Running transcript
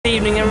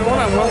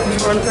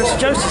Rollercoaster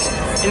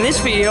Joaster. In this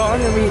video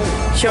I'm going to be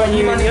showing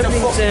you the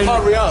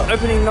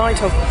opening night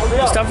of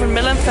the Stamford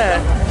Mid Lent Fair.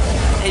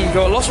 You've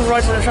got lots of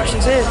rides and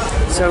attractions here,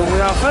 so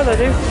without further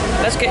ado,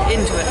 let's get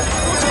into it.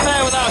 It's a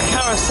fair without a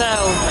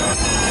carousel.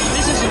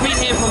 This has been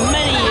here for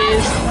many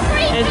years.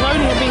 There's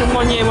only been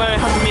 1 year where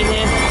it hasn't been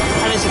here,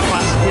 and it's a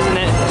classic,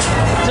 isn't it?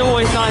 It's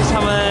always nice to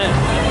have a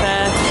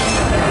fair.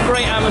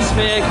 Great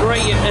atmosphere,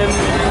 great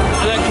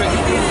electric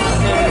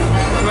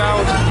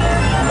crowd,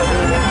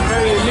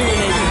 very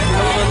illuminated with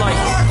all the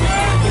lights.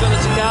 You've got the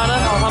Joaster,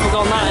 I haven't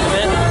got on that in a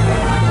bit.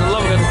 I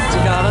love a good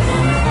Joaster,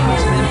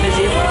 it's a bit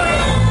busy.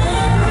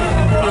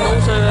 And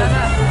also,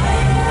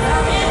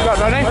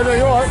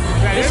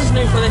 this is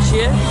new for this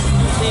year,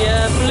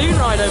 the balloon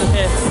ride over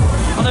here.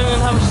 I don't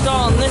even have a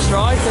start on this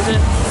ride because you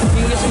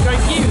can get some great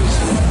views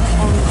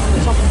on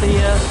the top of the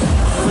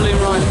balloon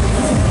ride.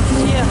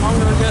 So yeah, I'm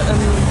going to go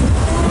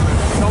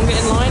and get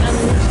in line and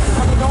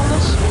have a go on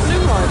this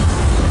balloon ride.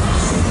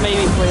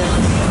 Maybe for you.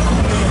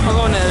 I'll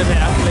go on there in a bit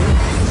actually.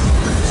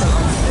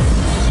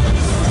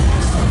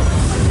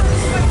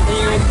 Then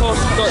you of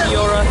course got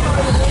your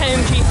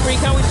KMG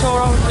freakout we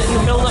saw in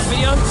the build-up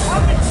video.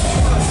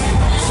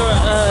 So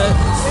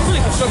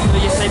fully constructed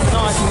yesterday, but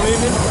not actually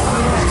moving.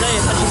 Today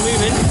it's actually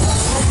moving.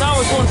 That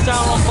was once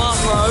down on Bath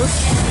Road,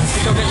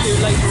 which I'll get to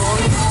later on.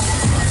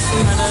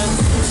 And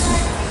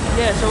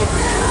yeah, so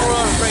all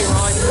around a great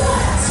ride.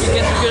 You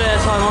get some good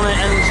airtime on it,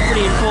 and it's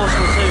pretty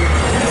enforceable too.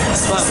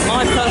 But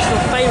my personal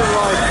favourite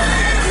ride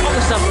on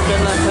the Stamford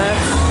Mid Lent Fair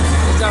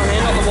is down here,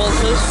 not the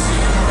waltzers.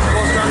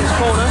 Waltz around this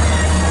corner.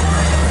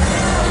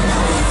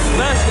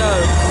 Vertigo.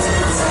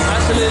 I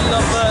absolutely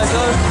love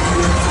Vertigo.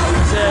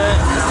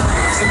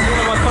 It's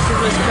one of my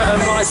bucket list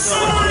rides for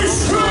a long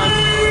time.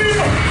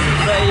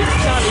 But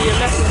sadly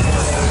you've left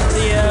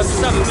the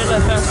Stamford Mid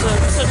Lent Fair for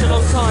such a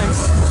long time.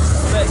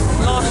 But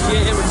last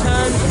year it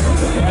returned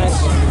and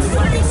it's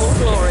back in full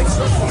glory.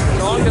 So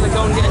I'm going to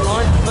go and get in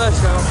line.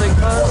 Vertigo I think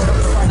first,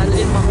 and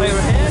it's my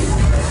favourite here.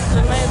 So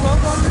may as well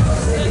go.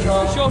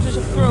 The shortage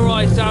of thrill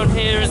rides down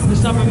here at the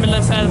Stamford Mid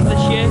Lent Fair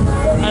this year,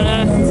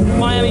 and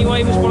Miami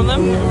Wave was one of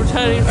them,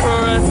 returning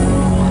for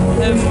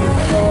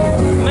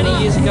many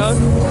years ago,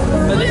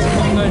 but this is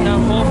what I'm going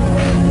down for.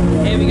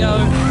 Here we go.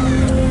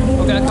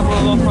 I'll get a couple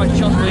of off-ride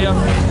shots for you.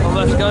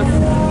 Let's go.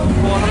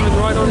 Before having the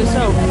ride on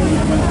itself.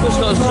 Also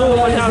got a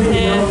Zorba down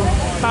here,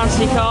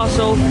 Fantasy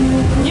Castle.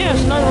 Yeah,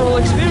 it's an overall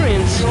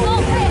experience to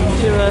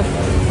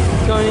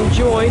go and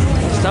enjoy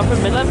Stamford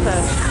Mid Lent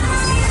Fair.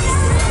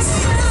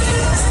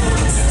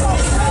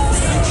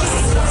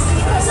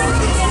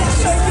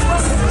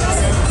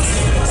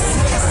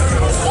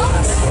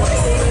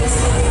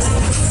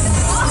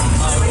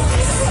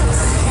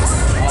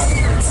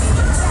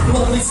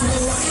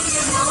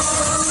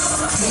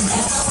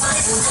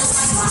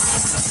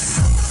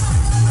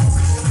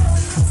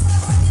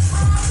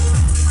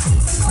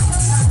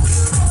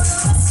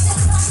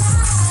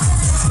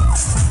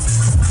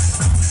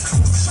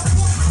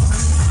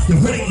 You're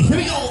ready, here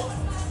we go!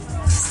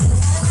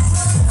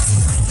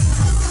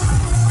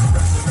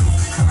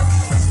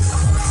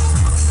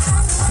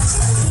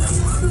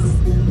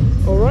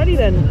 Alrighty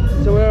then,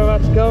 so we're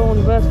about to go on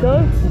the Vertigo.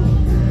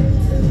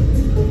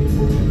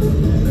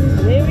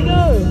 And here we go!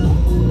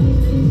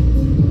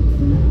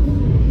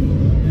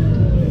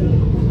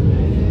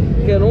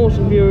 Get an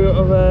awesome view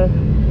of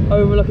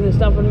overlooking the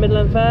Stamford Mid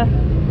Lent Fair.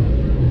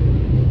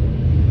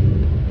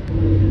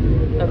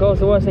 Of course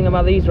the worst thing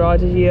about these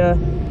rides is you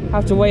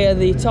have to wait at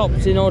the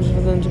tops in order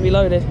for them to be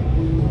loaded.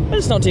 But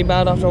it's not too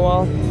bad after a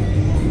while.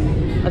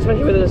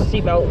 Especially with the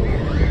seatbelt.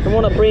 The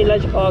one at Breen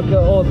Leisure Park,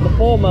 or the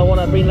former one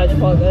at Breen Leisure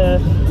Park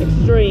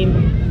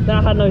Extreme,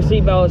 that had no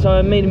seatbelt, so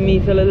it made me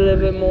feel a little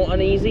bit more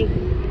uneasy.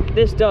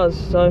 This does,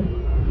 so.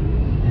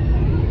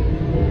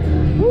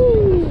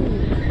 Woo!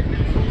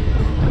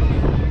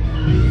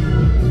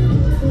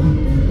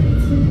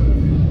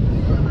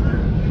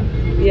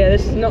 Yeah,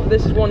 this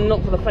is one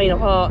not for the faint of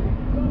heart.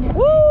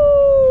 Woo!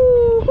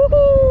 Woo!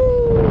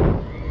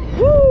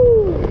 Woo!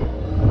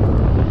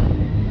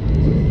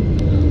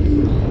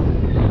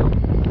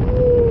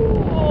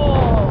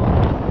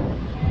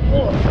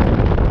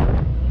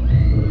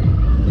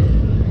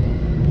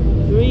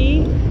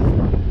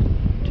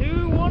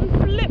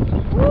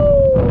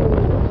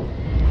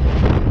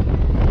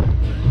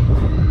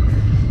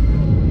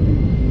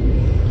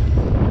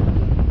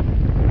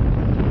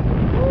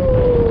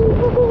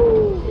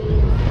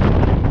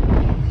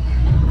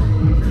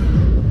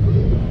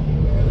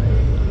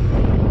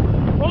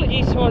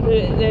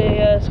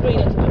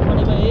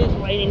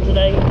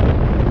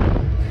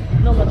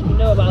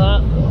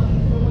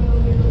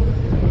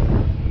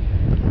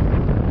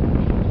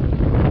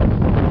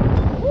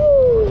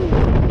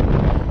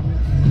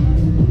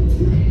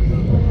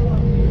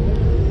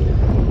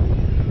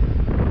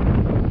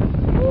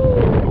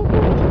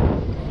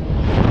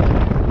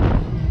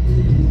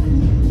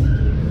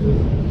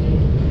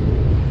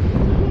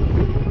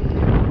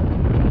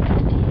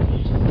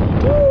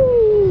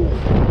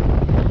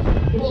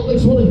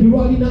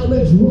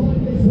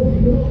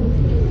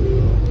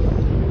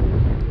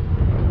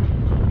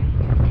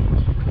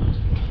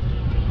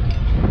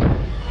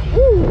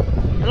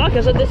 Like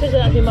I said, this is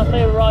actually my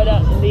favourite ride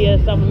at the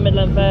Stamford Mid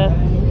Lent Fair.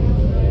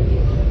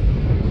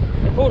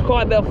 It falls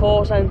quite a bit of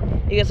force and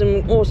you get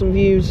some awesome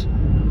views.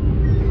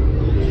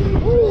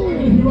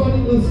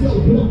 Let's go,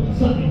 come on,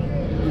 Sunny.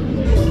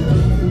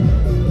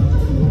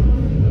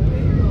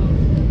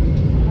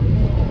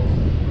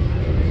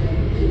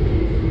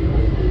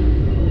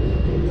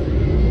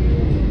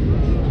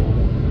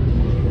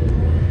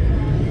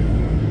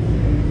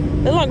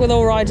 They're like with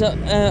all rides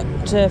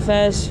at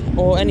fairs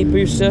or any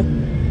booster,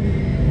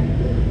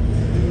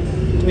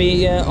 to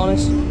be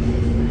honest. You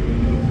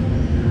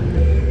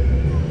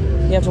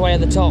have to wait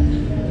at the top. You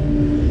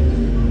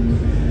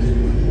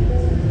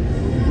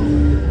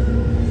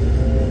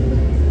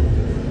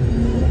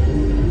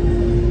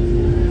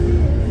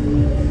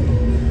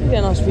get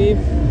a nice view.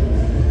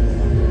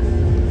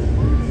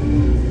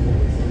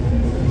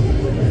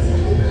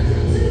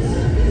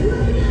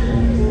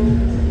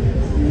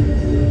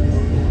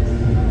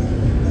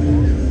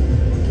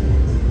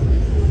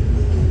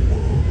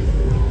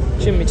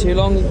 Shouldn't be too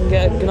long, you can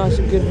get a nice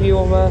good view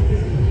of a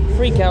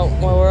freak out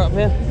while we're up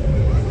here.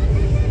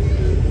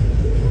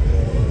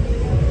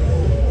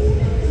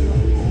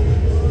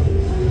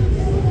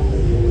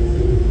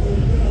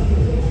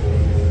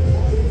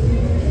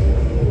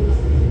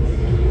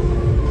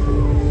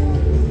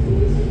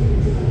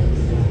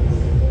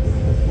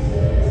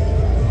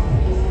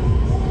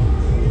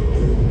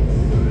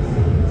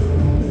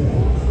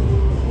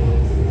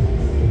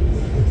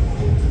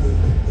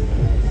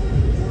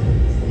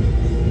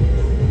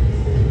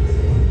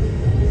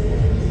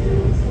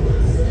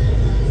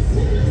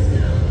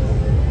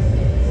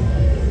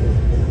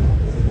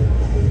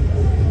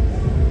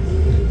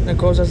 Of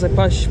course, as they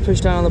push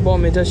down on the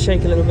bottom, it does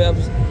shake a little bit.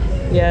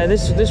 Yeah,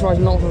 this ride's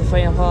not for the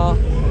faint of heart.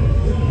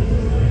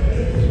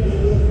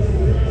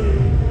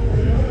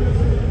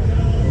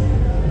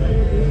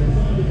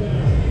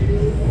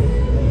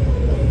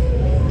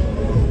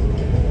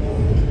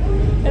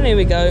 And here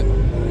we go.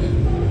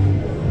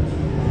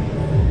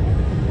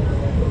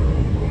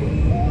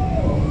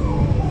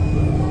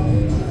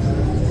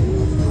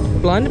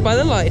 Blinded by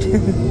the light.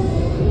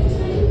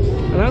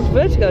 And that's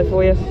vertigo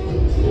for you.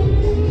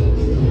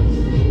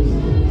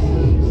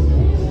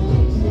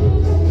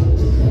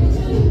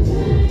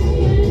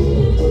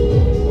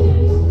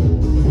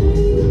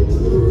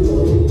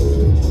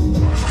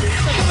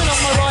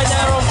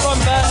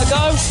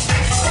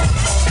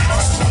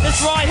 This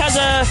ride has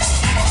a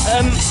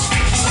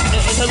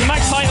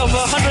max height of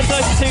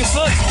 132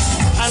 foot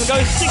and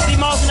goes 60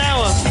 miles an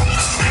hour.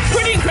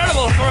 Pretty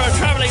incredible for a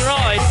travelling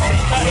ride.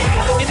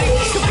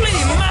 It's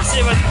completely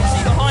massive as you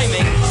see behind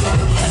me,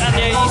 and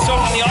you saw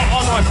from the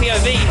on-ride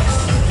POV.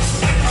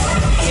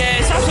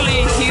 Yeah, it's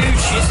absolutely huge.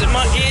 It's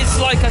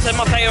like I said,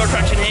 my favourite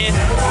attraction here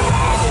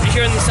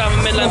during the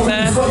Stamford Mid Lent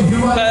Fair.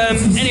 But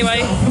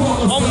anyway,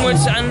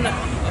 onwards and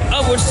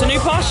upwards to new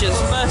pastures.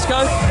 Let's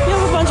go. You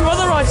have a bunch of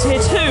other rides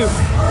here too.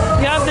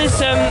 You have this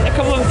a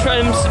couple of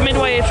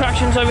midway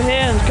attractions over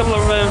here and a couple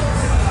of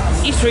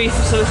eatery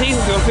facilities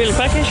if you're feeling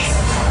peckish.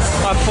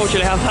 I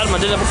unfortunately have had my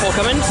dinner before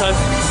coming, so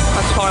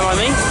that's fine by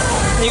me.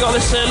 And you got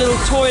this little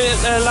toy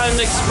land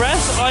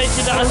express. I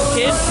did that as a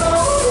kid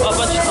a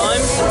bunch of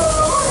times.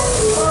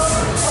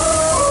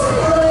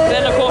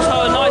 Then of course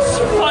have a nice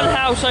fun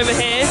house over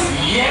here,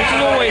 which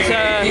is always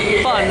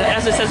fun,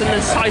 as it says in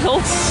the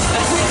title.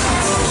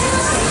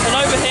 And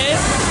over here,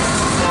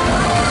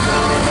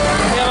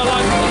 we have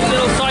a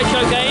little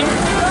sideshow game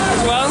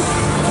as well.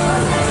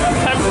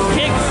 Panther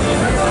kick,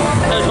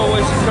 that's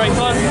always great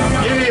fun.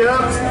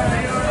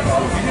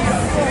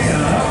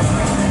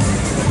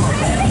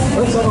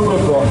 Let's have a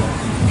look on.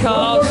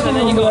 Cars, and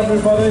then you've got a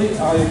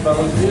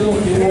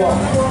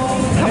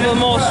couple of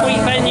more sweet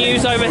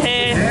venues over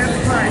here.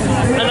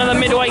 Another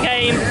midway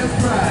game.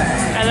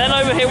 And then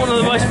over here, one of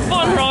the most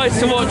fun rides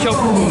to watch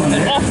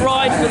an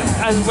off-ride,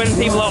 as when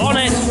people are on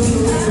it.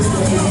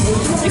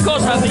 You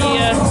guys have the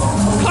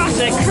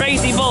classic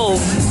Crazy Bull.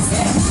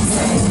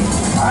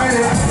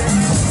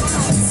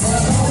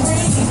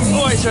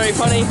 Always very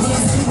funny.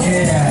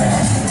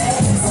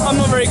 I'm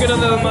not very good at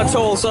them at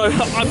all, so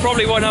I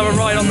probably won't have a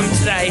ride on them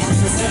today.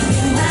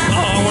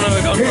 I want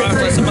to go around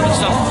to some other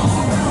stuff.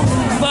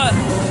 But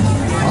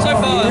so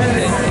far,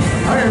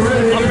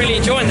 I'm really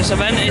enjoying this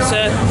event. It's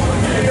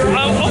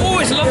I've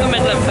always loved the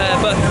Mid Lent Fair,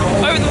 but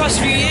over the past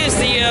few years,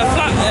 the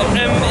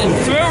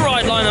thrill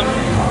ride lineup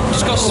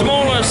just got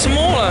smaller and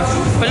smaller.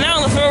 But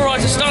now the thrill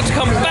rides are starting to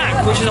come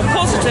back, which is a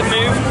positive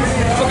move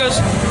because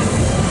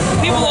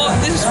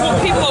this is what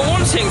people are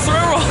wanting: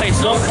 thrill rides,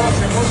 not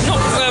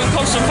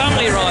constant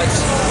family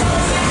rides.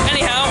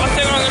 Anyhow, I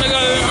think I'm going to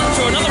go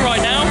to another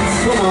ride now.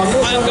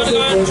 I'm going to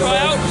go and try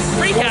out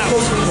Freak Out,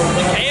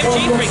 the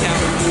KFG Freak Out.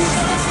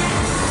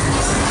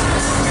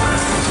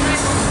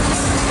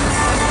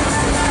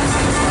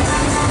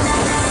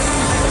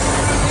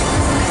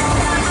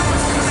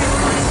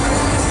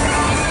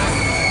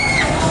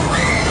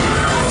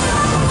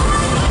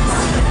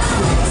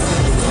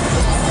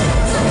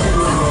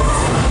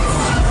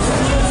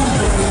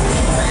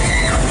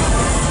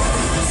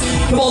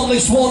 Come on,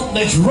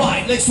 let's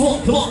ride, let's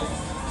walk, come on.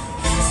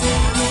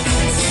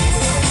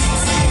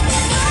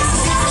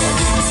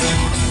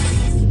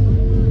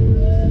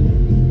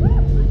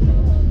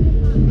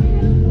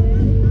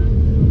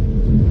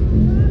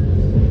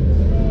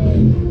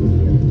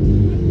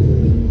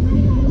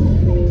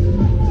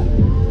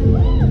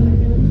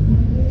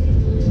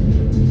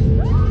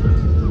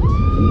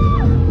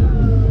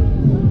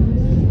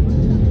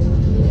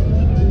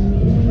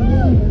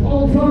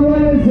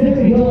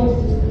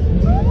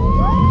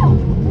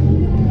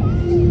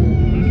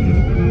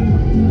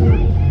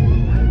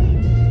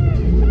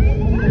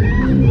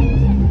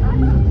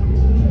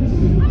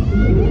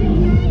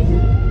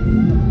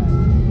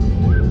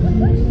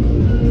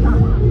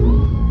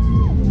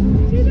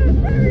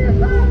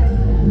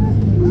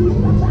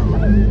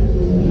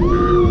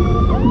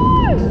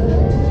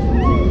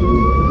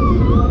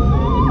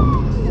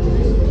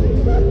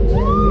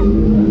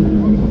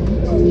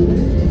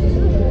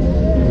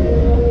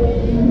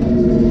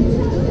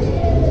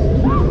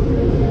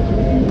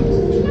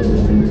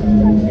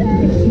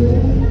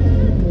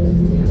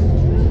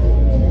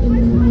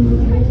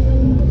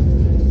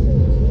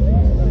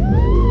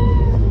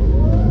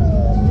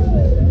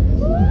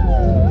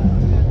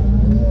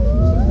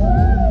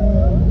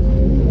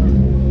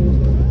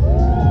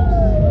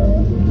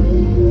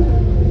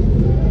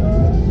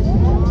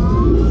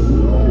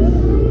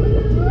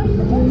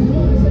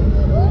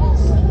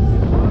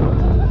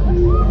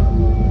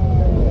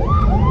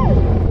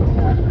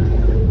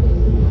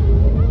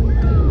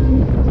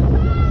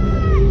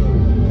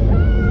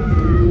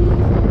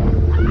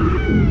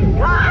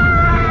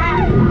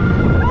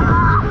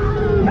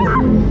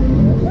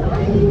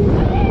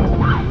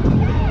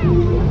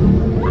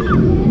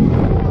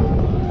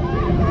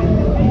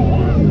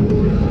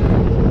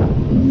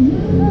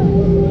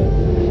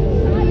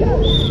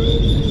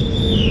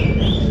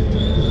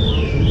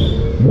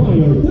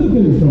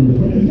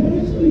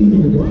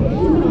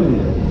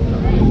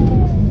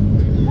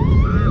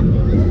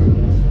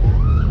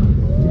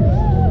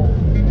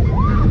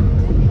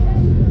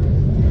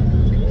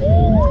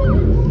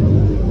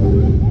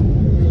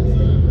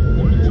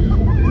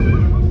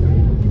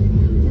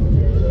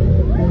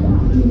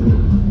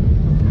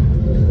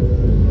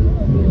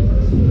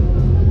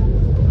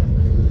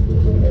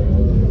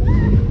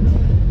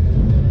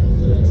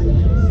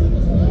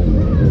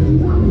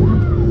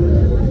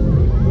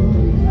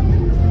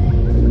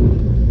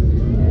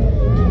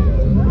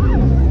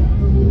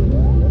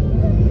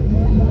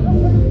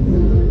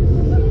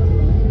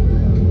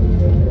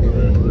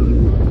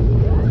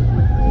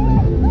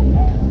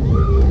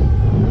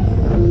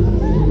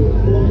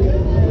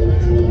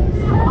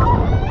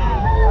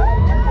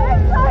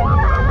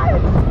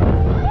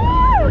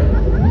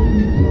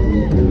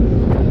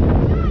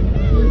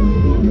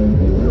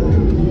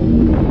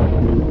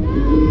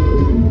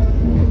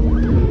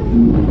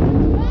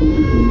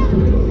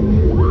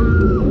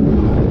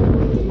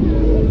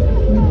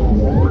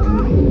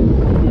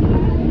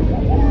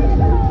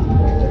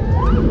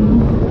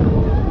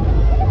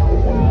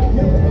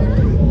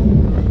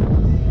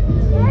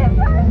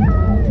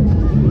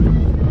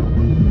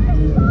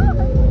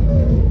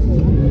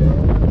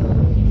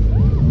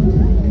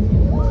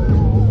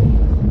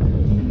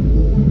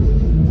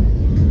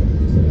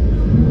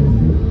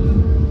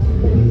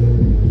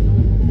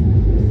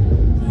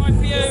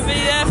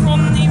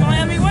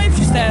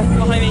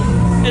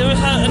 It was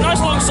a nice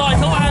long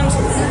cycle and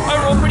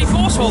overall pretty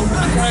forceful.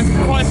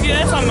 Quite a few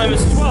airtime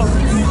moments as well.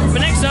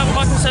 But next up,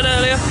 like I said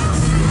earlier,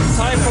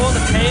 time for the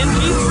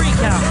KMG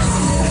Freakout.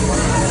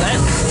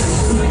 Let's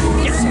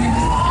get some.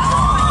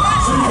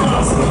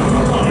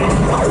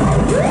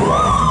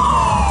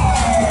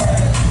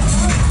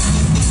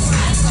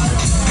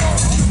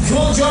 Come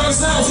on, join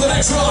us now for the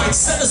next ride.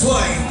 Send us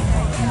away.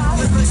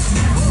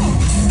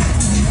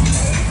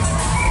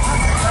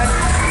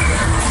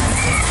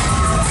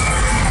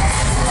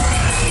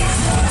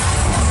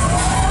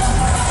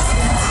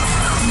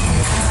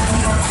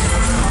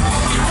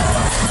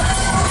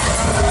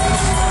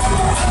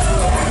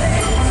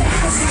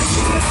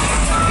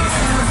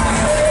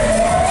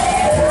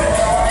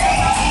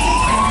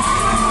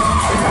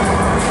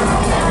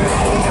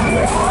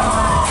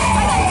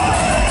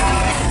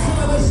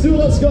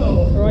 Let's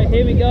go. Right,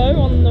 here we go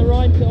on the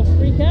ride of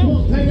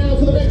Freakout. Pay now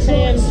for the next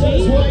ride.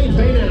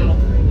 Pay now.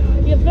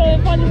 You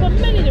can find this on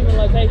many different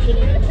locations.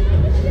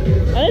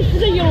 And this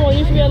particular one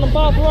used to be on the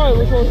Bath Row,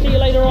 which we'll see you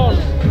later on.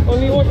 Or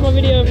if you watched my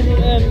video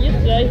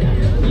yesterday,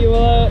 you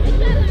will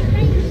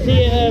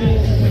see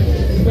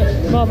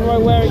Bath Row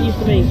where it used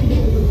to be.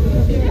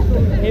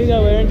 Here we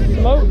go, we're into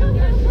smoke.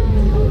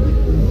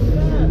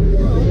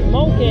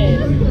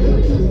 Smoking.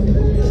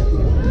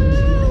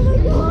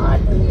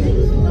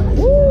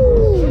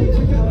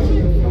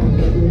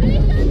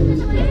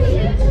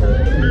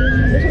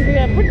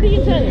 Pretty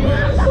intense.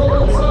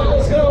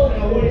 Let's go.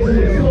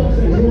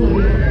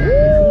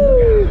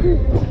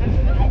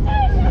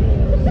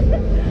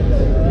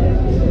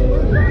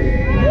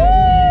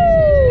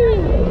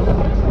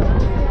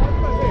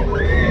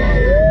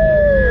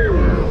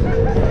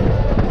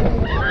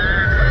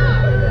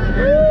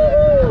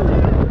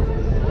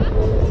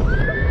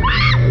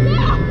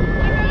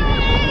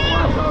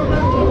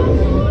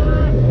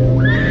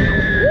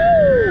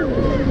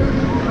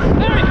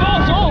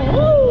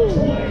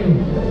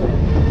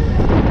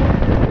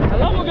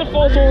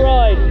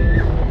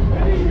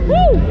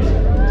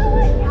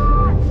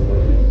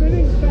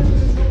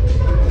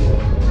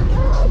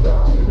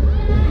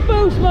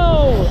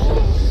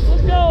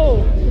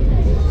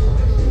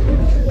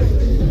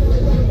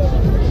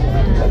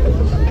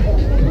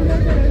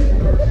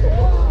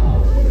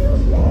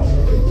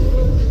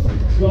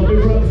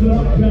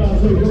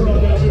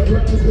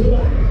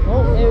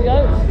 Oh, here we go.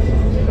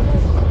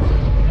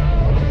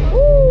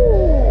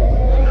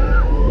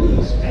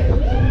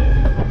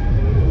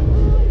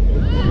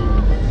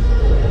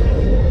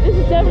 This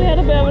has definitely had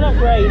a bit of an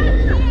upgrade.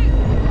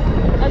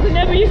 As it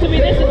never used to be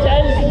this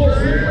intense.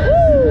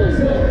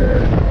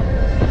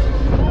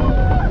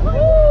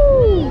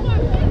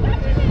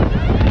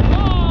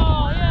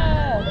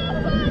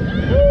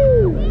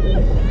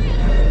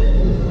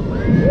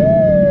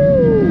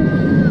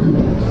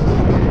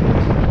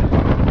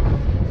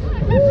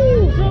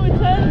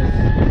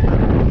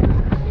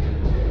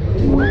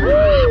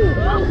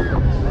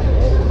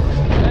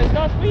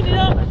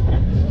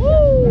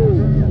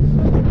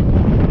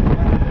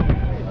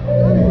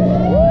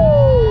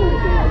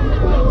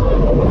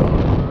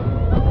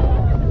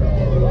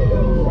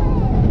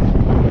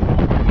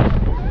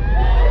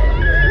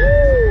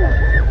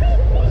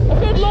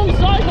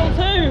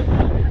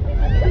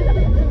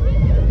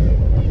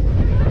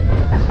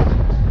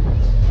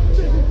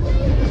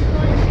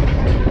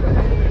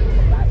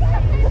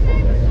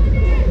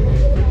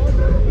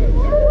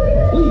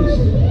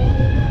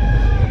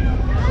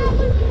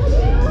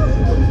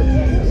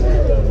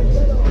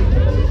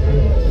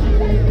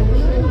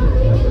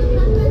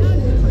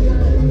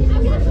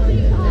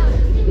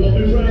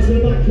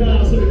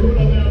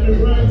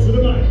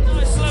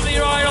 Nice lovely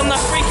ride on that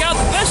Freakout.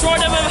 The best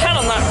ride I've ever had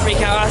on that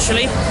Freakout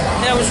actually.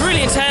 It was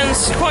really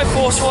intense, quite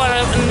forceful and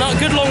a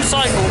good long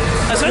cycle.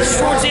 Especially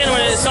towards the end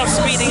when it starts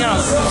speeding up.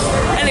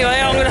 Anyway,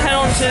 I'm going to head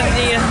on to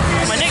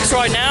my next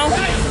ride now,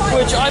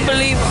 which I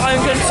believe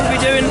I'm going to be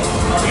doing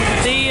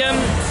the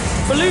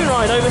balloon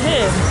ride over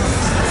here.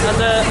 And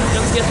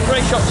you'll get some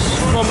great shots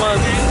from the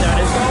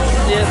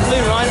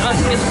balloon ride. I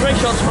can get some great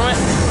shots from it,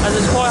 as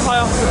it's quite high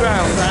off the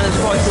ground and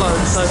it's quite slow.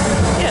 So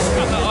yeah,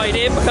 got that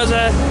idea because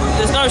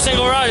there's no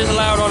single riders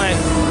allowed on it.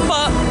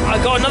 But I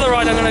got another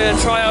ride I'm going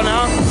to try out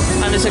now,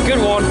 and it's a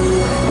good one.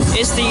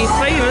 It's the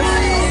famous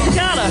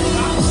Joaster.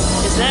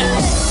 It's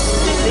next.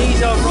 These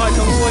rides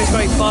are always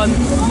very fun,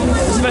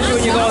 especially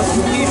when you've got a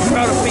huge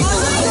crowd of people.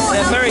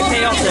 They're very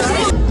chaotic.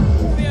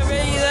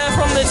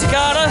 From the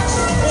Joaster,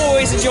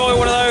 always enjoy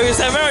one of those.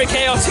 They're very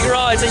chaotic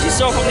rides, as you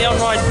saw from the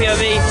on-ride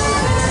POV,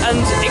 and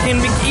it can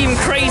be even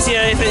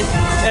crazier if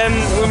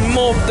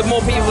the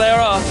more people there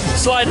are,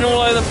 sliding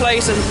all over the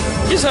place and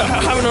just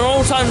having an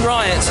all-time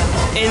riot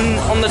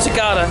on the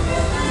Joaster.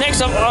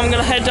 Next up, I'm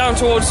going to head down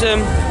towards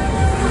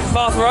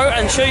Bath Row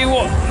and show you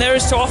what there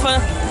is to offer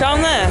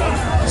down there.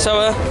 So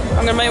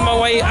I'm going to make my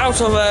way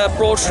out of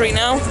Broad Street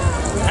now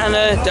and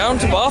down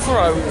to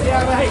Bathrow.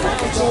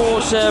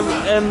 Towards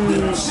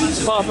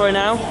Bathrow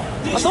now.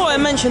 I thought I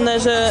mentioned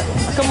there's a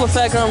couple of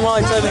fairground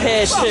rides over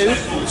here too.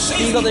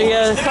 You've got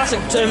the classic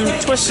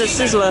Twister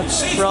Sizzler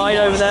ride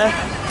over there.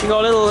 You've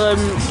got a little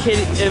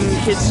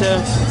kids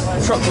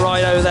truck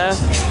ride over there,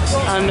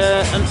 and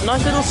a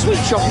nice little sweet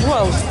shop as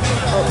well. A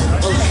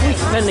sweet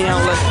vending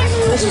outlet.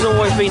 This has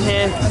always been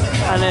here,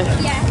 and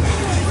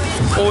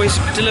always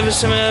delivers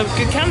some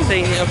good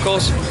candy, of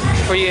course,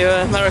 for you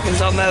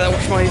Americans out there that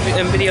watch my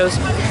videos.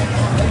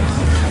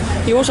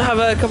 You also have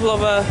a couple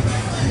of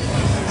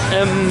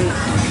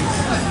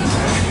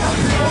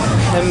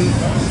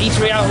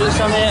eatery outlets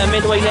down here, a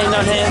midway lane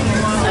down here.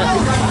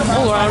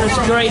 All around, it's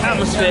a great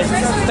atmosphere.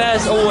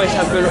 Fairs always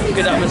have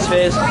good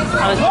atmospheres,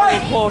 and it's very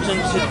important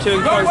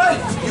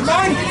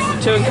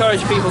to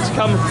encourage people to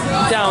come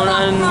down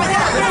and.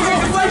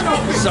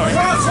 Sorry.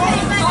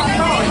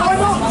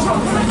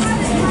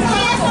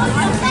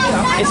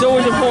 It's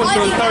always important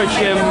to encourage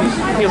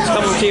people to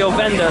come to your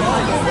vendor.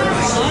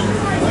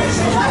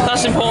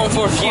 That's important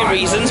for a few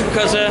reasons,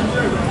 because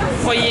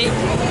well, you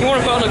want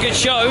to put on a good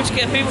show to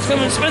get people to come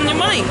and spend your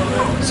money.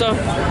 So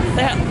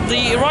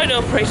the ride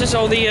operators,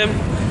 or the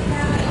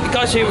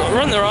guys who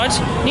run the rides,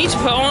 need to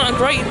put on a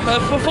great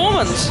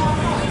performance.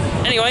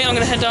 Anyway, I'm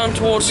going to head down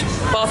towards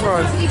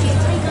Bathrow.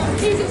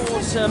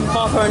 Towards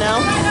Bathrow now.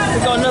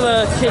 We've got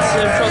another kids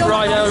truck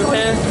ride over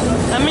here,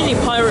 a mini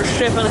pirate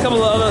ship, and a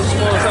couple of other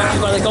small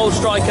attractions like the Gold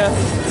Striker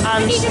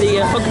and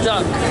the Hooker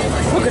Duck.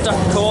 Hooker Duck,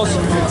 of course,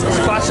 it's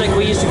classic.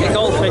 We used to get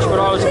goldfish when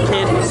I was a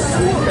kid,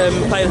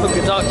 playing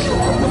Hooker Duck.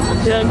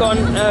 Then got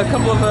a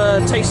couple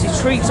of tasty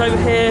treats over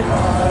here,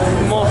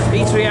 more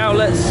eatery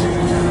outlets,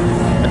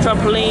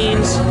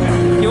 trampolines.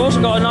 You've also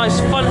got a nice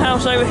fun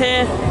house over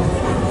here,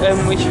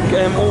 which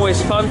is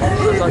always fun,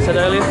 as I said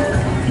earlier.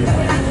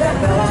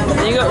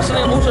 And you got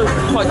something also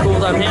quite cool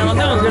down here, and I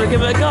think I'm going to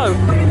give it a go.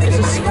 It's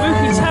a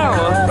spooky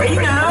tower.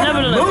 I've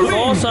never done it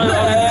before, so I'm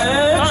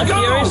kind of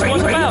curious what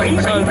it's about.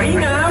 So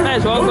may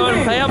as well go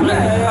and pay up and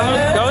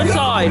go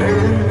inside.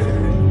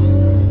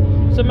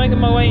 So making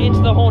my way into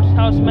the haunted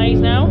house maze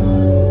now.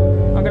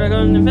 I'm going to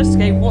go and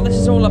investigate what this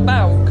is all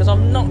about, because I've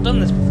not done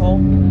this before.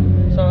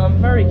 So I'm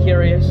very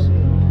curious.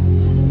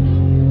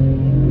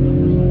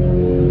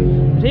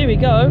 But here we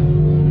go.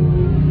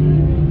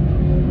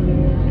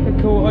 A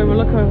cool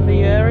overlook over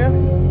the area.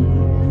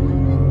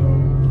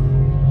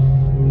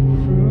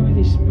 Through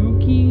the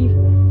spooky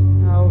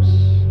house.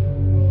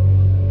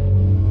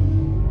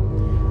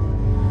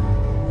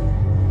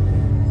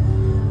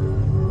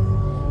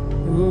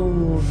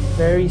 Ooh,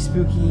 very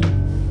spooky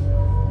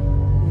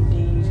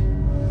indeed.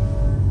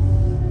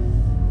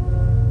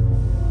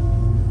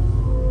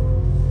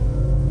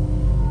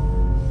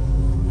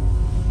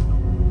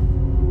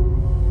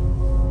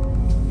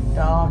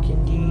 Dark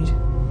indeed.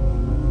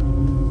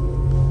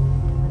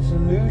 It's an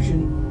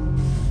illusion.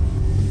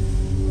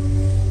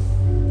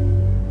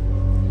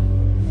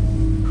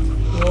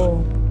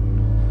 Whoa.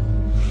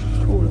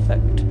 Cool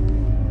effect.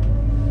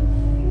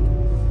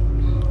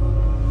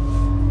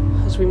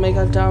 As we make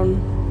our way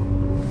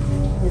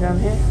down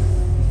here.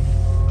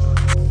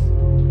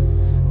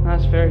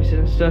 That's very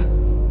sinister.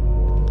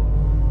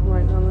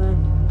 Right down there.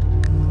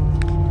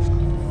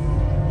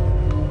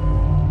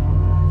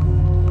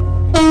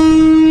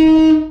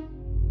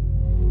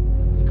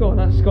 God,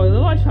 that's got the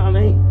lights at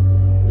me.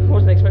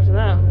 Wasn't expecting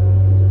that.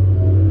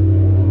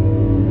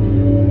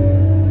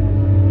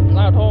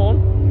 Loud horn.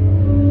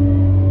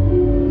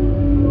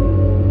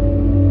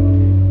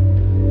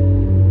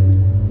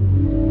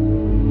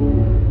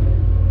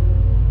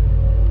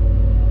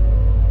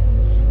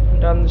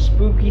 And down the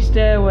spooky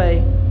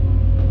stairway.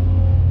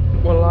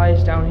 What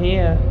lies down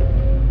here?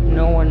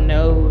 No one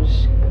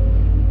knows.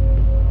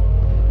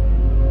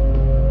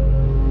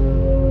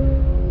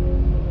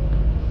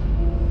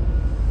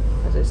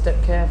 As I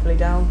step carefully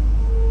down.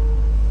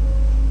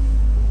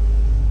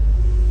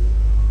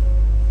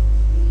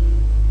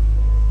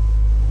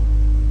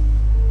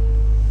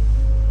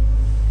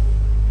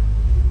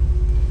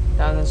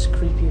 Down this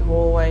creepy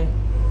hallway.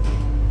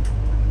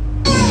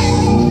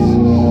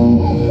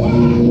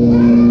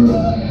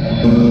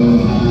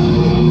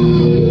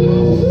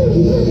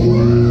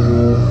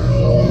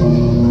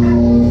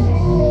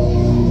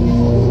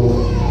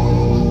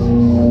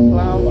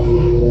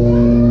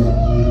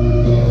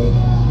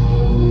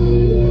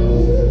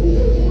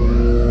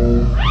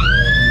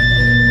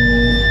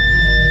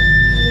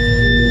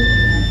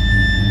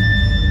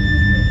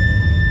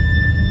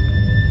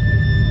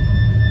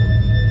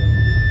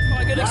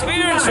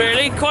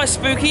 Quite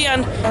spooky,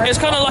 and it's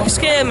kind of like a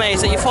scare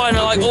maze that you find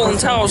at like Alton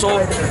Towers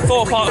or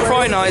Thorpe Park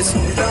Friday nights.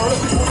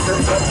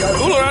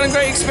 All around a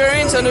great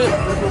experience, and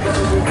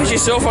as you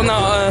saw from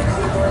that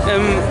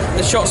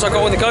the shots I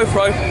got with the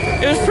GoPro,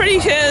 it was pretty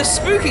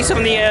spooky, some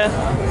of the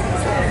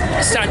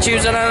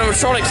statues and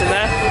animatronics in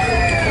there.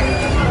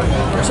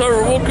 So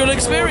a good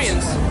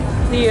experience.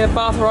 The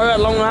Bathrow at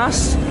long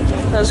last.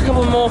 There's a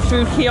couple more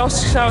food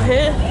kiosks out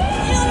here.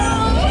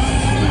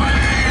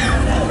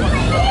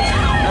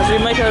 As we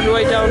make our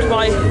way down to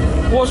my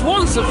was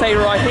once a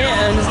favourite right here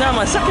and is now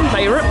my second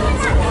favourite,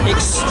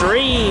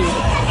 Extreme.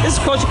 This is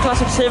quite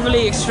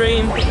classically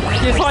extreme.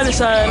 You find this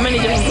at many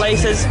different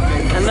places,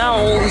 and now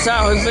all it's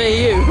out of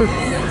VU.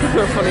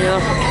 Funny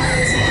enough.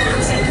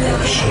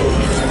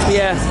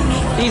 Yeah,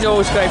 these are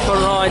always great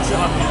fun rides.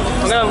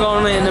 I'm going to go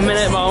on it in a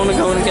minute, but I want to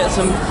go and get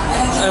some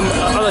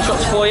other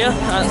shots for you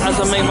as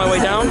I make my way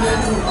down.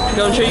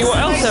 Go and show you what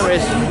else there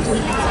is.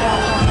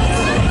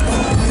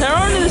 There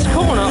are in this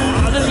corner,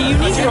 there's a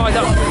unique ride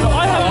that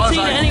I haven't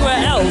seen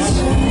anywhere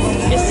else.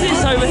 It's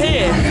this over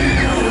here.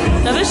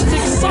 Now this is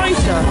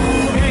Exciter.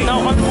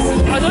 Now I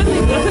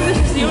think this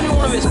is the only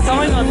one of its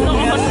kind. I'm not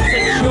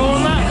 100% sure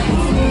on that.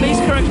 Please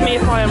correct me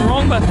if I am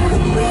wrong, but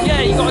yeah,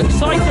 you got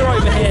Exciter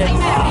over here.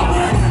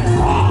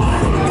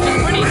 It's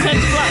a pretty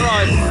intense flat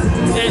ride.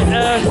 It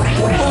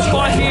pulls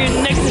quite a few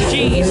negative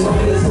G's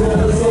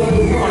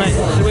on it,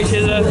 which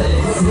is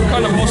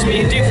kind of awesome.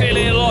 You do feel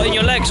it a lot in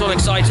your legs on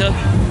Exciter,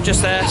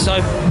 just there. So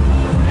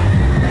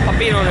I've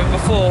been on it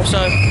before, so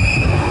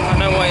I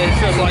know what it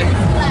feels like.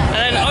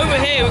 And then over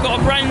here we've got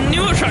a brand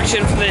new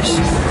attraction for this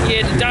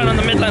year down on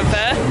the Mid Lent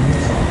Fair,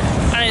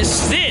 and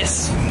it's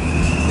this.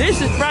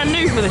 This is brand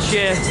new for this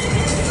year.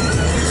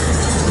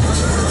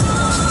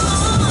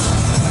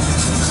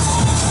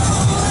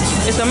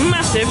 It's a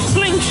massive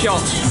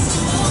slingshot.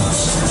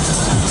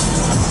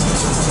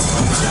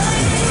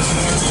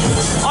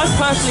 I've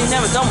personally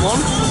never done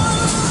one.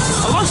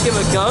 I'd like to give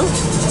it a go.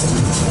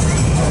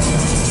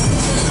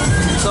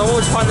 So I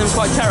always find them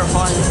quite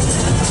terrifying.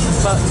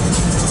 But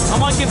I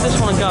might give this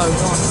one a go.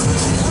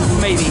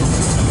 Maybe.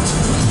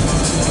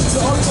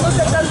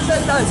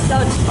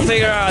 I'll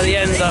figure out at the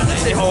end that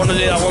if I want to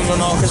do that one or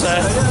not, because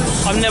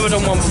I've never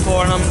done one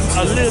before and I'm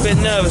a little bit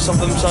nervous of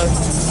them, so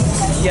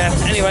yeah.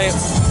 Anyway,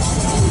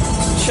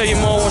 show you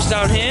more what's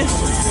down here.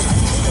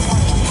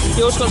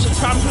 You also got some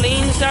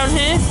trampolines down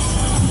here.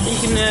 You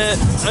can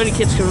only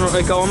kids can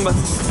go on, but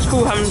it's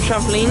cool having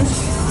trampolines.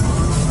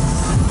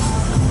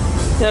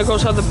 Yeah, of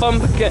course have the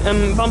bumper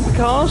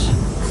cars,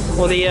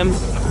 or the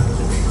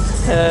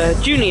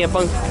junior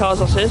bumper cars,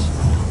 that is.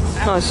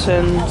 Nice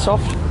and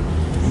soft.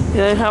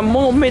 They have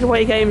more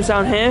midway games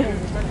down here,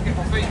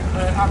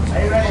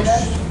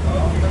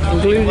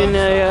 including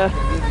a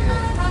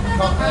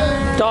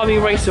derby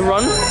racer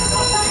run.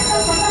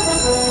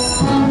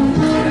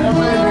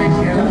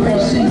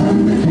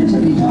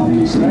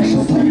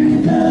 There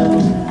you go.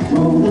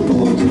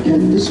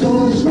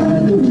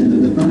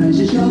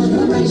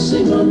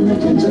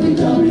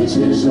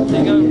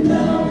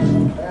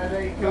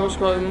 We've also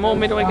got more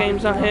midway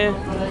games down here.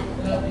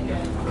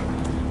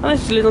 And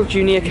this little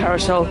junior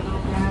carousel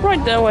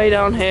right there way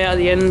down here at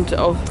the end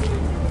of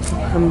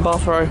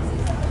Bathrow.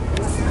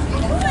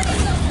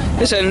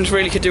 This end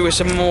really could do with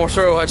some more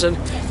thrill rides, and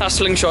that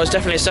slingshot is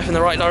definitely a step in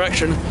the right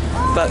direction.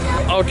 But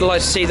I would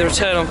like to see the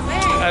return of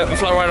a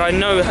flat ride I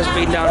know has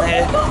been down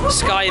here,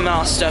 Sky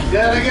Master.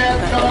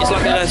 It's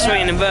like a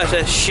swinging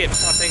inverter ship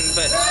type thing,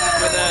 but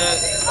with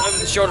over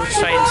the shoulder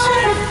restraints.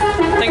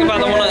 Think about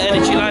the one at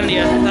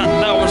Energylandia.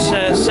 That was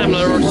a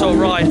similar sort of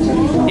ride,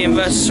 the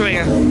inverter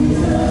swinger.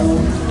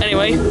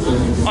 Anyway,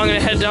 I'm going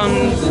to head down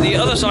the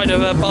other side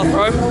of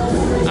Bathrow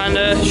and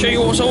show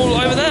you what's all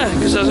over there,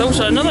 because there's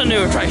also another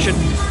new attraction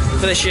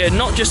for this year,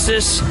 not just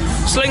this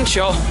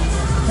slingshot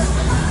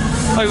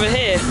over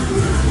here.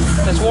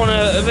 There's one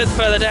a bit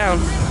further down,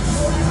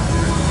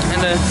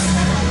 and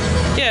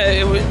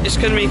yeah, it's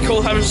going to be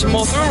cool having some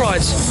more thrill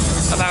rides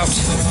about.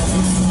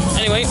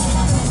 Anyway,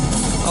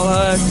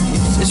 I'll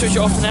switch it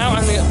off now,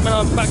 and when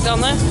I'm back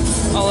down there,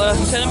 I'll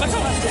turn it back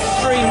up.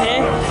 Stream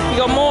here. We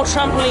got more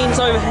trampolines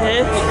over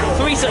here.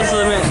 3 sets of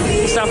them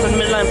at Stamford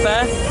Mid Lent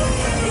Fair.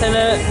 And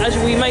as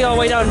we make our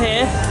way down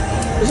here,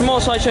 there's more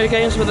sideshow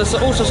games, but there's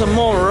also some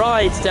more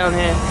rides down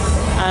here.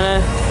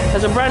 And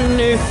there's a brand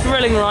new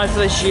thrilling ride for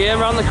this year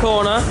around the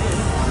corner.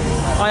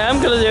 I am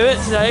going to do it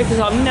today because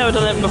I've never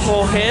done it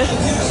before here.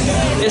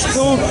 It's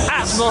called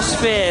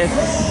Atmosphere,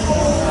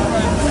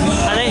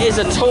 and it is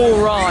a tall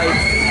ride.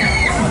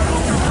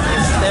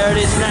 There it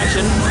is in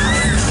action.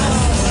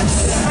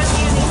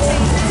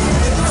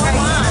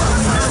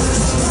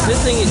 This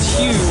thing is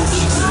huge.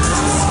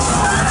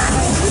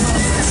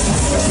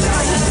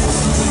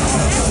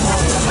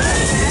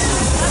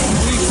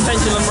 Huge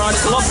pendulum ride.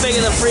 It's a lot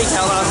bigger than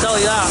Freakout, I'll tell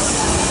you that.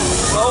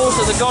 But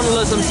also the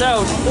gondolas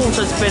themselves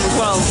also spin as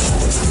well.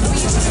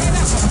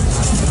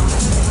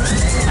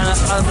 And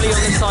I believe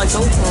on this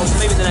cycle, or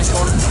maybe the next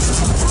one.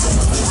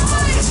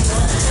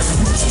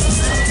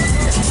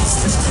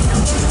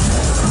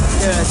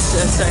 Give it a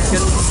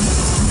second.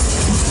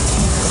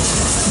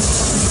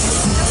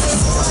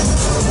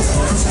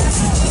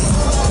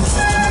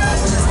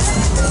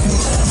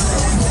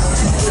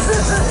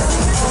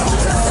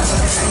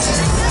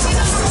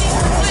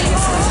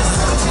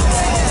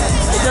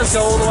 It does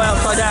go all the way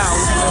upside down,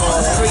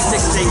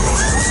 360,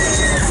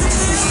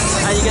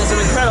 and you get some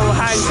incredible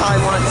hang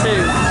time on it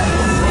too.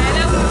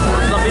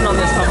 I've been on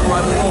this type of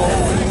ride before.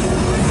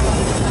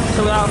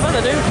 So without further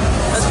ado,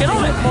 let's get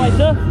on it,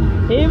 fighter.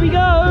 Here we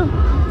go.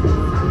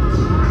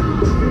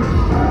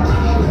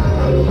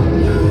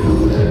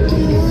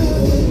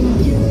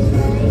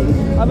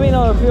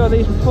 few of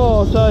these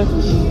before, so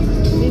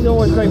these are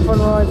always great fun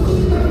rides.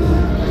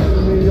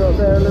 Move you up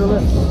there a little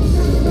bit.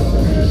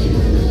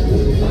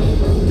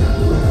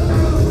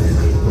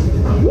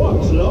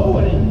 Walk slow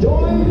and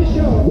enjoy the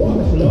show.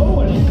 Walk slow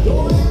and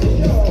enjoy the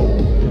show.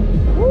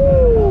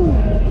 Woo!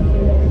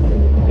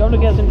 Going to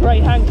get some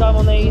great hang time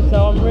on these,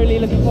 so I'm really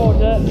looking forward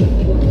to it.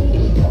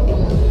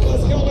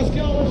 Let's go, let's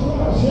go, let's go.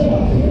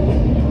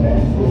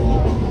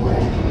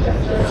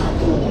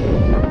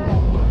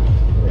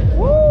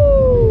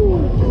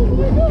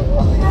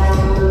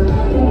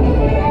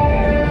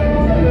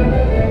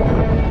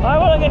 I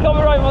want to get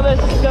copyright for this.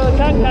 Let's go the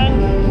can-can.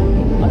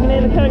 I can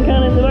hear the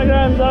can-can in the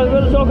background, so I'm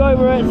going to talk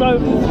over it. So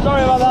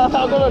sorry about that.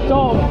 I've got to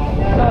talk. So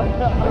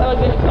I'll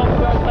get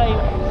copyright claim.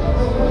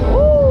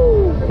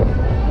 Woo!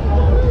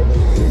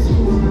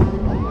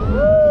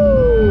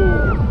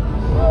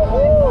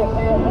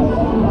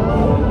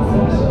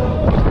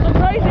 Some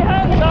crazy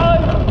hang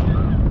time.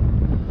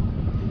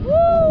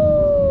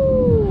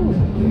 Woo!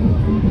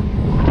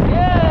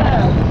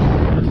 Yeah!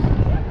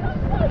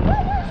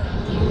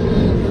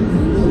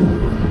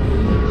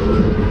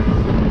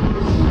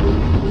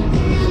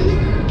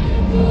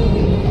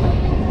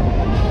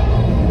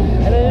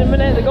 And in a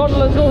minute the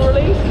gondolas will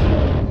release.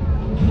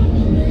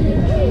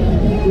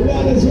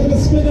 Runners with the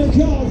spinning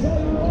cars.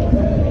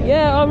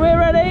 Yeah, are we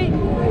ready?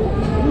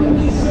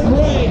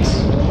 Great.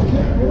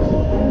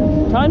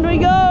 Time we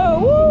go!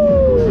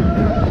 Woo!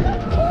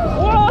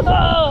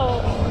 Water!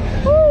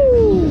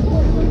 Woo!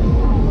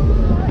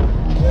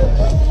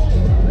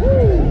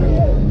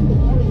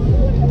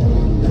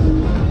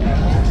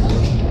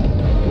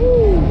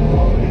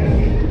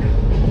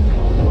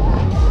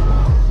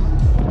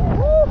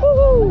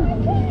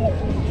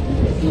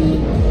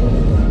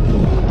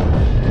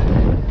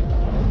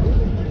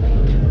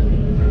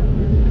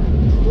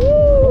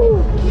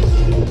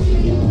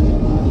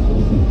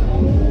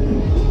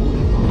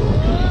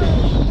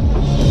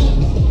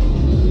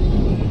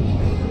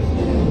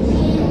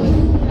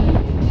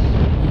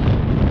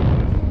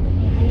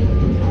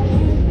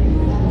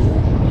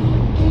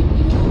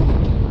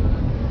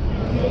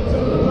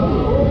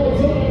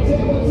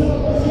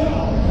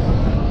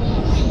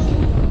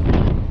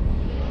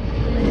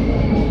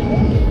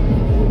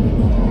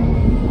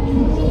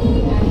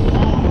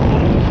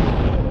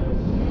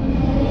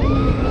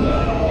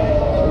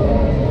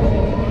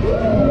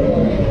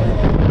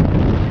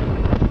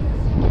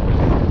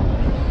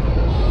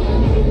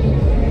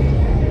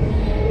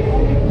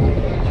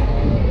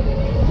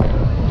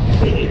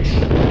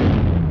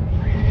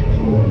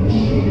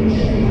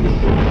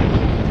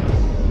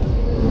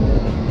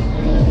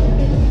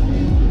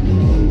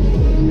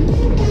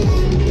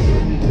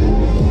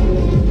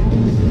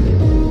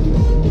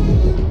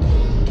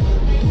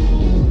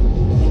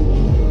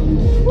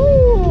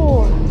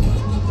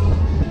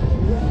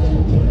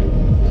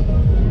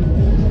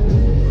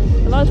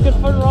 Good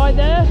fun ride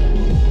there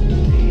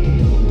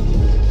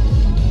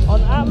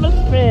on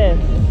Atmosphere.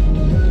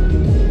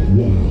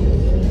 Wow,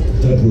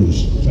 that was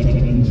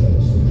fantastic.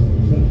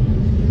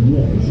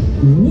 That was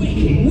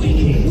wicked.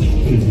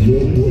 If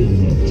you're brave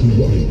enough to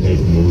ride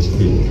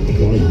Atmosphere,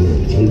 buy your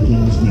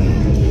tokens now.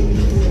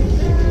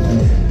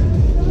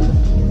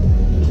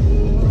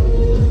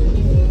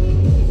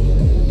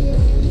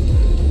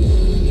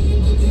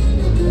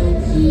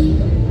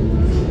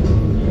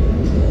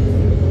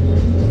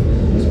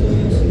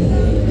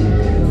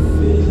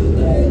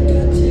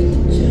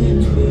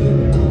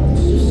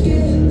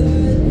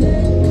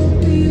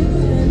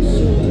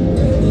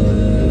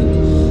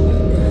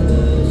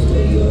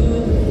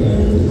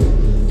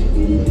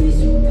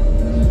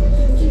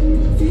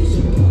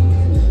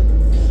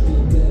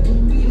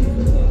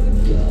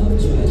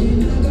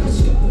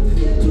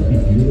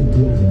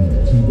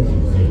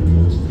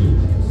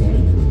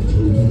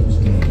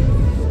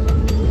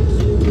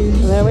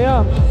 There we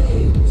are. We're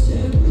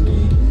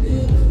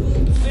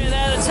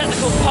there, the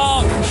technical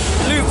park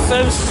loop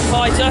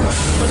fighter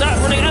was that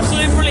running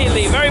absolutely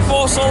brilliantly, very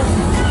forceful,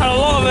 had a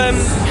lot of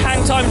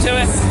hang time to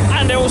it,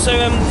 and also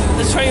when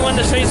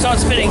the train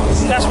starts spinning,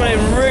 that's when it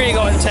really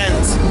got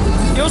intense.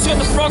 You also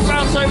got the frog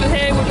bounce over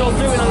here, which I'll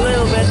do in a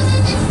little bit.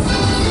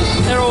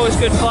 They're always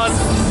good fun.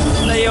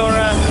 They're your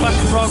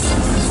classic frogs.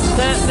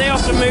 They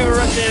often move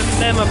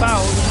them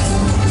about.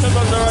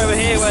 Sometimes they're over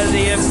here where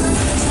the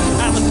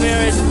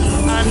atmosphere is,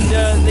 and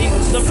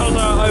sometimes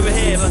they're over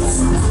here, but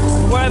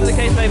wherever the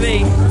case may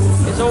be,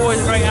 it's always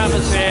a great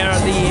atmosphere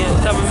at the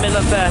Stamford Mid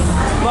Lent Fair.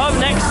 But up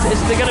next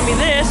is going to be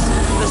this,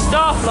 the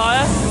Star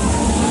Flyer,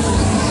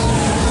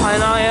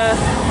 and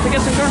to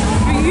get some good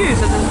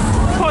views, and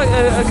it's quite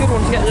a good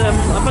one to get a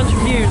bunch of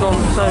views on,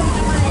 so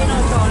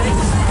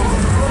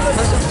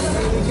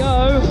here we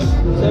go.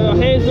 So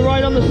here's the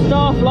ride on the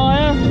Star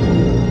Flyer.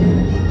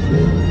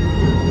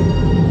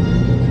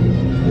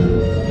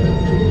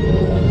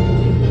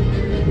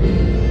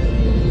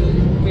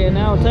 We are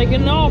now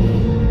taking off,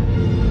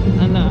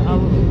 and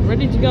I'm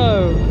ready to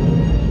go.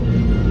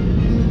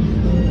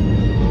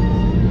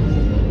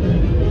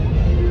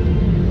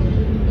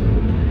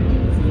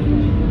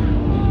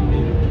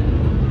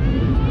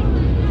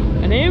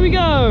 And here we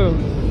go.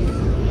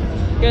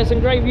 Get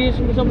some great views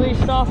from some of these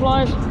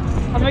starflies.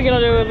 I figured I'd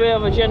do a bit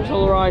of a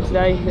gentle ride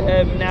today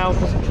now,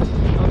 because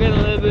I'm getting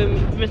a little bit,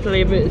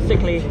 admittedly, a bit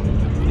sickly.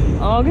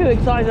 I'll give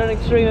Excited an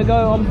Extreme a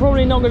go. I'm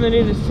probably not going to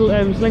do this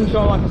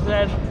slingshot like I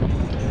said,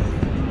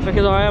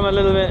 because I am a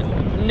little bit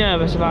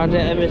nervous about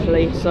it,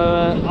 admittedly. So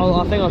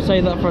I think I'll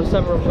save that for a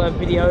separate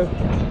video,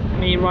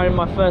 me riding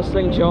my first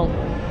slingshot.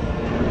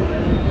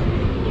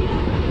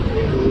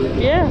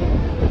 Yeah.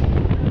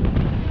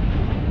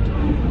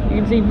 You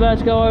can see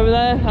Vertigo over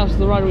there. That's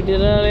the ride we did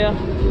earlier.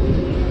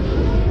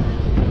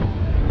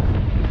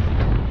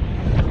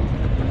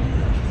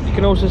 You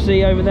can also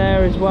see over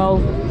there as well,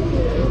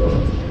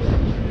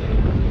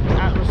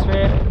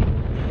 atmosphere.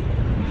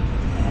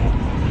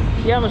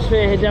 The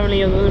atmosphere here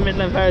definitely of the Mid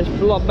Lent Fair is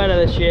a lot better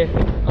this year.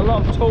 A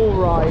lot of tall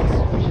rides,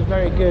 which is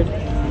very good.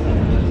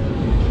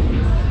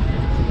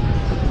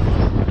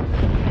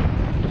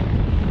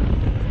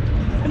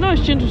 A nice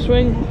gentle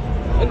swing.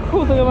 A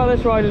cool thing about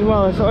this ride as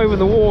well, it's over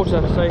the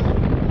water, so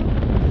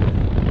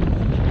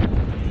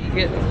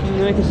you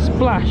make a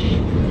splash.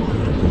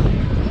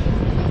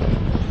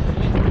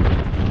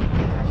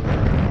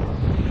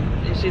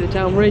 You see the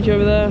town bridge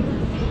over there.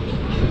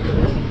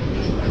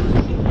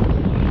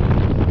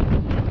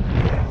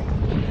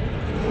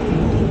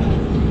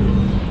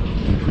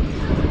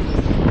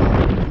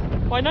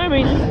 By no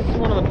means is this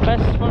one of the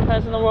best fun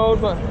fairs in the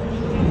world, but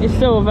it's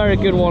still a very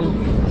good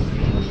one.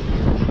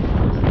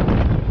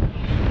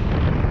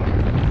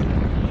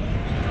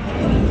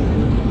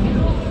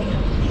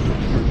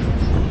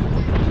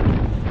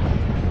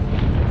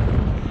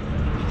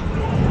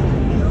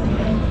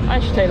 I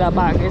should take that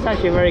back, it's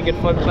actually a very good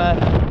fun fair.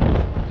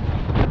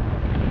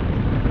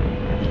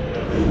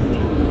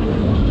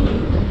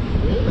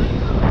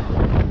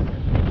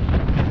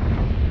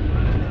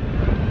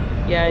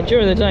 Yeah,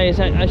 during the day it's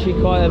actually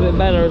quite a bit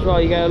better as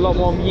well. You get a lot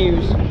more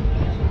views,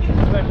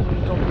 especially from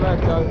the top of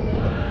Vertigo,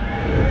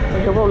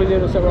 which I'll probably do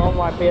in a separate on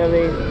my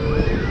POV.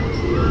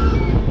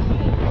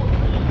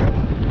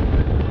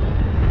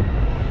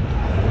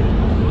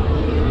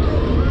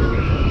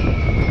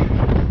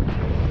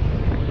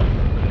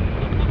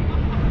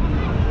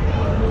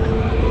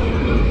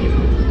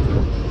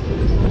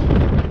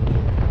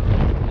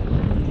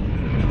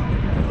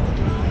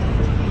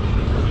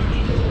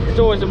 It's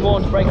always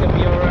important to break up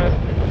your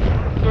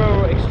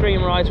through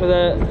extreme rides with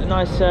a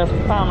nice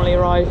family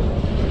ride.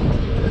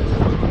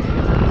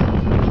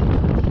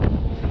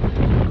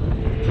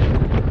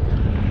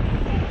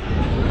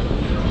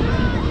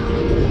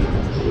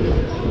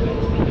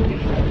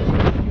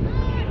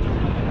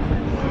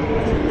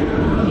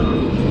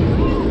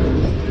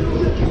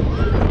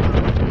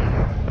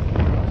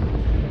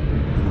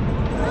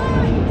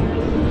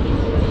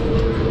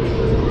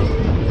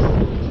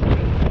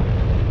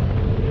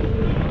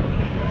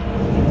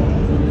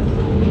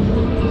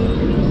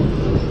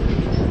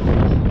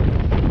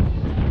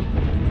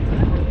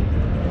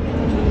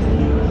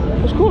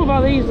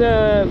 About these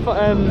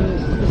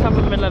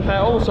Stamford Mid Lent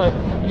Fair also,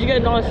 you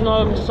get nice and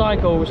long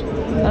cycles,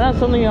 and that's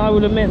something I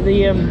would admit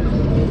the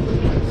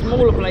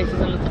smaller places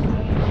and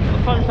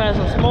the fun fairs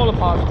and smaller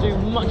parks do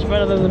much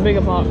better than the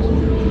bigger parks.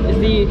 Is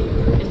the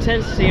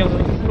intensity of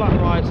the flat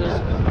rides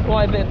is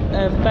quite a bit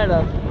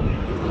better,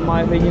 in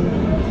my opinion.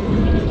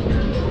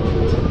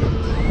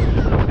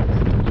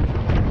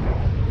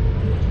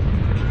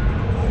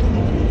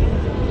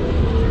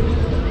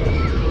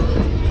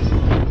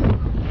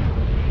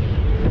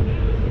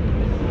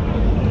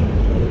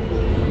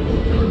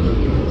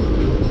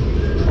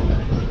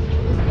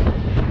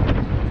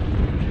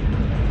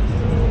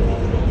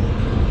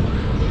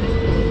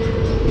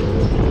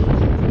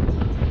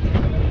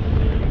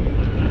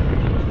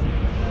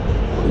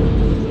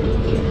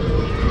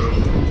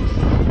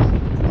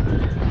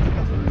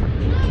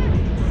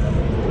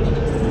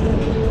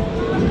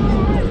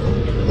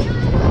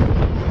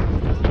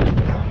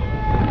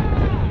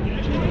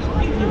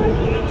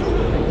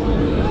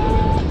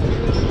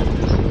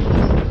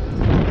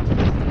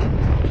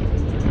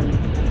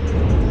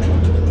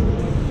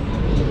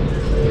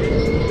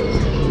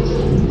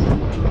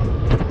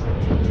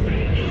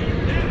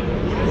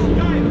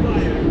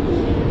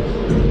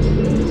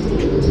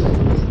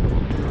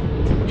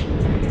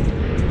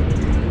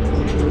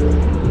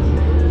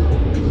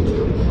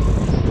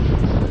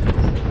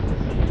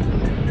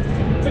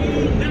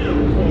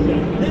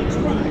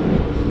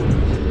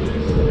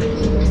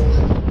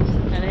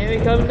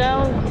 Come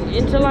down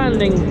into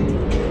landing.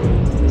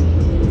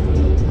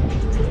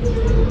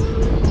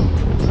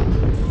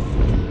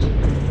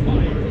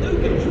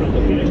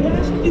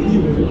 If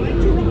you would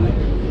like to ride.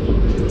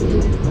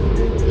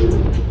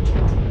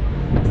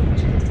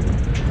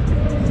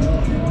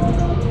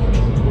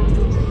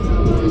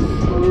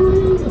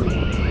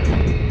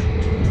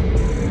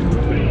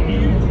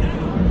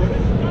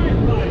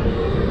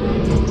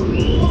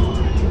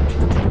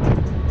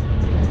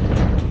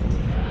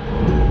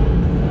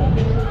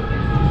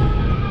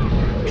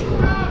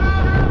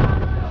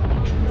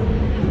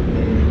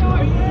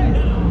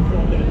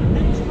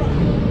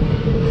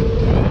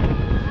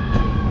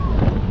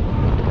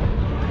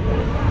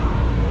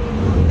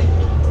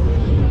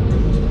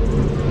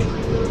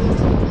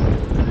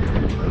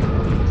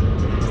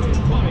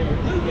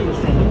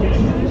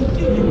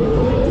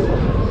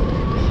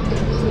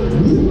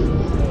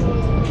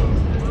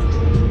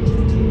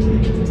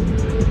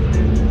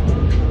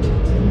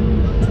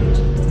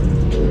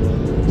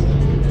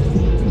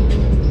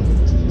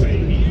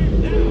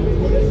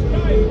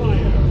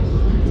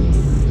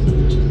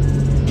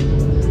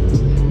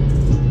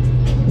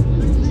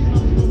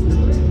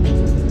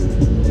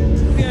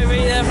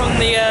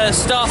 the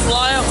Star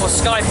Flyer, or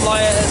Sky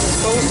Flyer as it's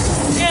called.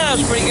 Yeah, that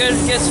was pretty good.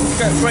 Get some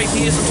great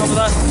views on top of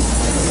that.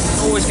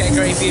 Always get a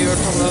great view on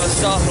top of a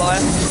Star Flyer.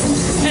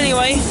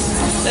 Anyway,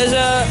 there's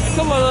a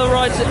couple of other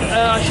rides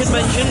I should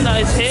mention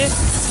that is here.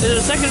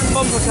 There's a second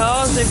bumper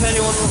cars, if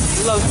anyone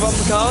loves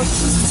bumper cars.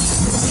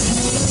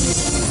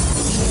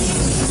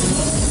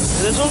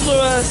 There's also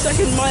a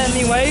second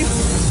Miami Wave,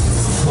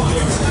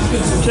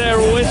 which they're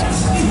always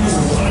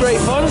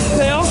great fun,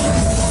 they are.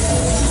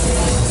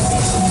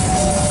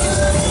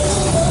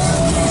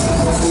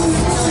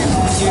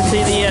 You can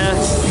see the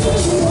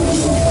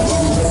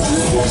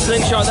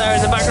slingshot there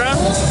in the background.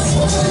 You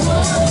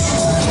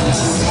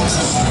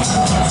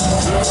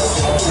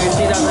can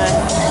see down there,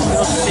 you can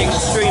also see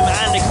Extreme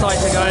and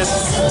Exciter going.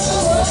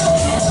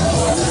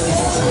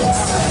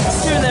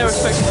 Doing their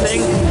respective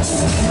thing.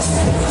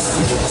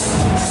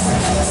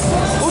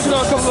 Also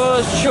got a couple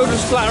of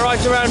children's flat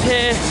rides around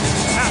here.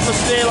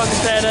 Atmosphere, like I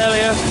said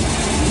earlier.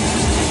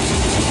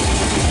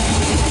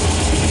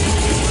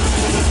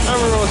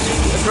 Overall,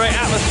 a great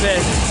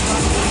atmosphere.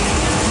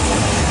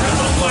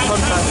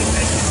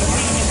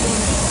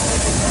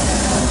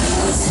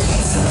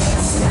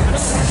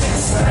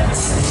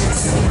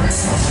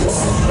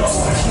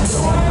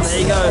 There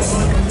you go.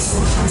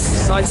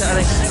 Exciter and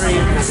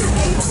Extreme.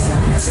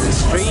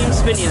 Extreme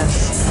spinniness.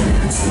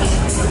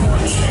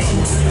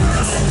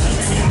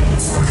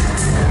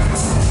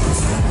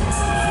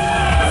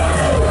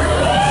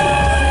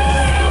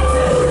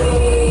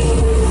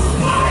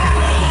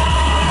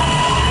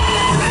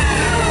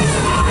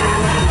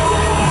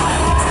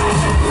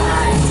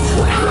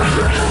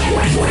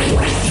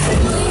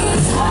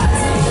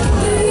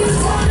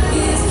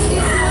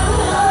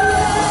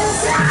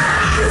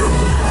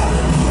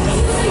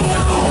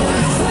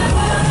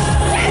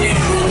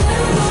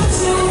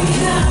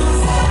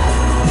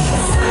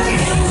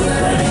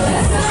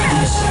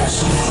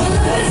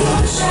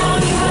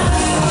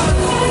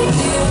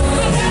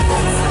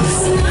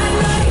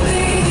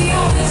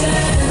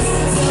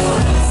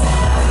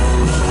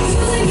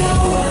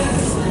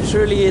 It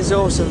really is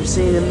awesome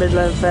seeing the Mid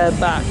Lent Fair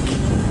back.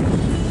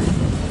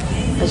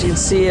 As you can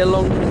see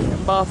along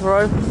Bath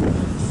Row,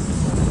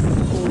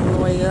 all the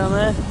way down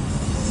there,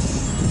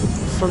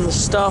 from the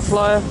Star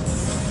Flyer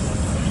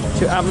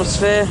to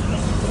Atmosphere,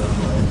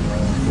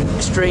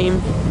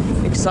 Extreme,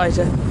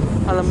 Exciter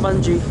and the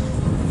Bungee.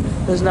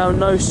 There's now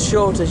no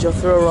shortage of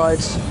thrill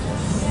rides.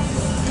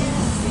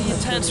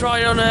 Intense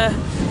ride on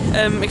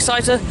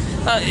Exciter.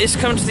 It's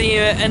come to the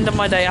end of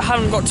my day. I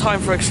haven't got time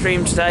for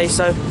Extreme today,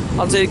 so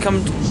I'll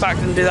come back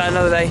and do that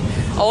another day.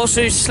 I'll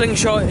also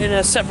slingshot in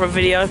a separate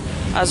video,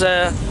 as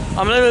I'm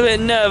a little bit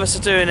nervous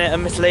of doing it,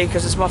 admittedly,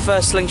 because it's my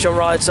first slingshot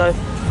ride. So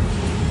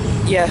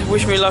yeah,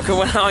 wish me luck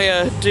when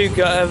I do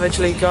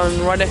eventually go and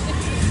ride it.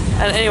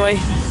 And anyway,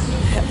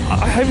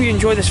 I hope you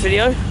enjoyed this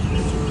video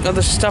of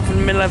the Stamford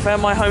Mid Lent Fair,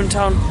 my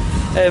hometown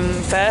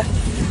fair.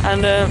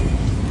 And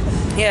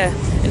yeah,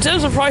 in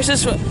terms of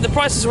prices, the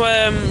prices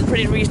were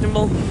pretty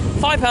reasonable.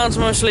 £5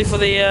 mostly for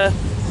the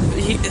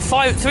 £3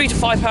 to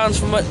 £5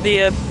 for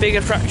the big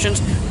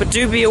attractions, but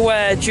do be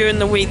aware during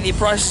the week the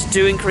prices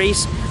do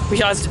increase,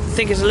 which I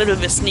think is a little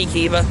bit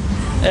sneaky, but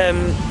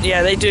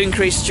yeah, they do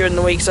increase during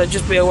the week, so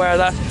just be aware of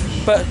that.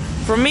 But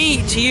from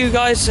me to you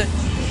guys,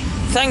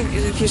 thank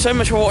you so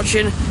much for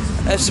watching.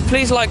 So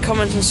please like,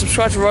 comment and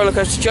subscribe to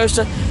Rollercoaster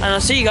Joaster, and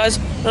I'll see you guys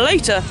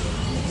later.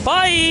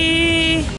 Bye!